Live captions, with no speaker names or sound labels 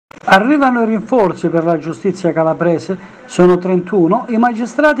Arrivano i rinforzi per la giustizia calabrese, sono 31 i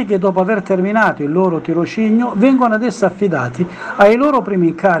magistrati che dopo aver terminato il loro tirocinio vengono adesso affidati ai loro primi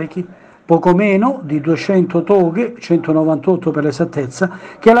incarichi, poco meno di 200 toghe, 198 per l'esattezza,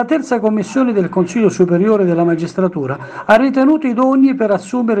 che la terza commissione del Consiglio Superiore della Magistratura ha ritenuto idonei per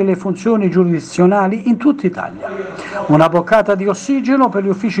assumere le funzioni giurisdizionali in tutta Italia. Una boccata di ossigeno per gli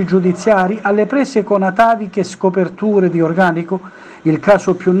uffici giudiziari alle prese con ataviche scoperture di organico. Il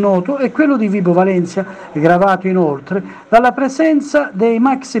caso più noto è quello di Vibo Valentia, gravato inoltre dalla presenza dei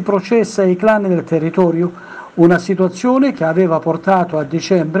maxi processi ai clan del territorio, una situazione che aveva portato a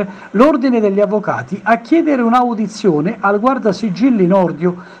dicembre l'Ordine degli Avvocati a chiedere un'audizione al guardasigilli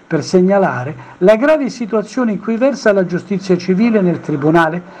Nordio per segnalare la grave situazione in cui versa la giustizia civile nel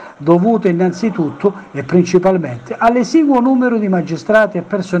Tribunale, dovuta innanzitutto e principalmente all'esiguo numero di magistrati e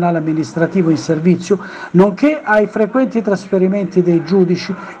personale amministrativo in servizio, nonché ai frequenti trasferimenti dei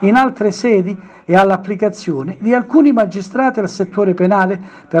giudici in altre sedi e all'applicazione di alcuni magistrati al settore penale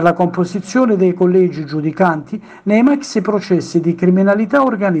per la composizione dei collegi giudicanti nei maxi processi di criminalità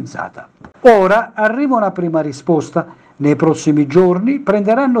organizzata. Ora arriva una prima risposta. Nei prossimi giorni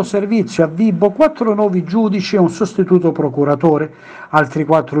prenderanno servizio a Vibo 4 nuovi giudici e un sostituto procuratore. Altri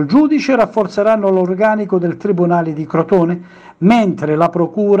 4 giudici rafforzeranno l'organico del Tribunale di Crotone, mentre la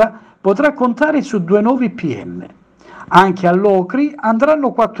Procura potrà contare su 2 nuovi PM. Anche all'Ocri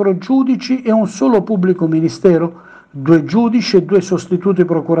andranno 4 giudici e un solo pubblico ministero, 2 giudici e 2 sostituti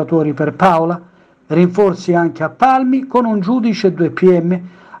procuratori per Paola, rinforzi anche a Palmi con un giudice e 2 PM,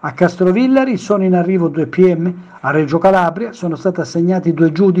 a Castrovillari sono in arrivo 2 PM, a Reggio Calabria sono stati assegnati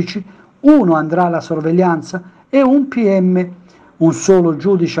 2 giudici, uno andrà alla sorveglianza e un PM, un solo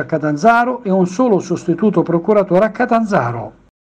giudice a Catanzaro e un solo sostituto procuratore a Catanzaro.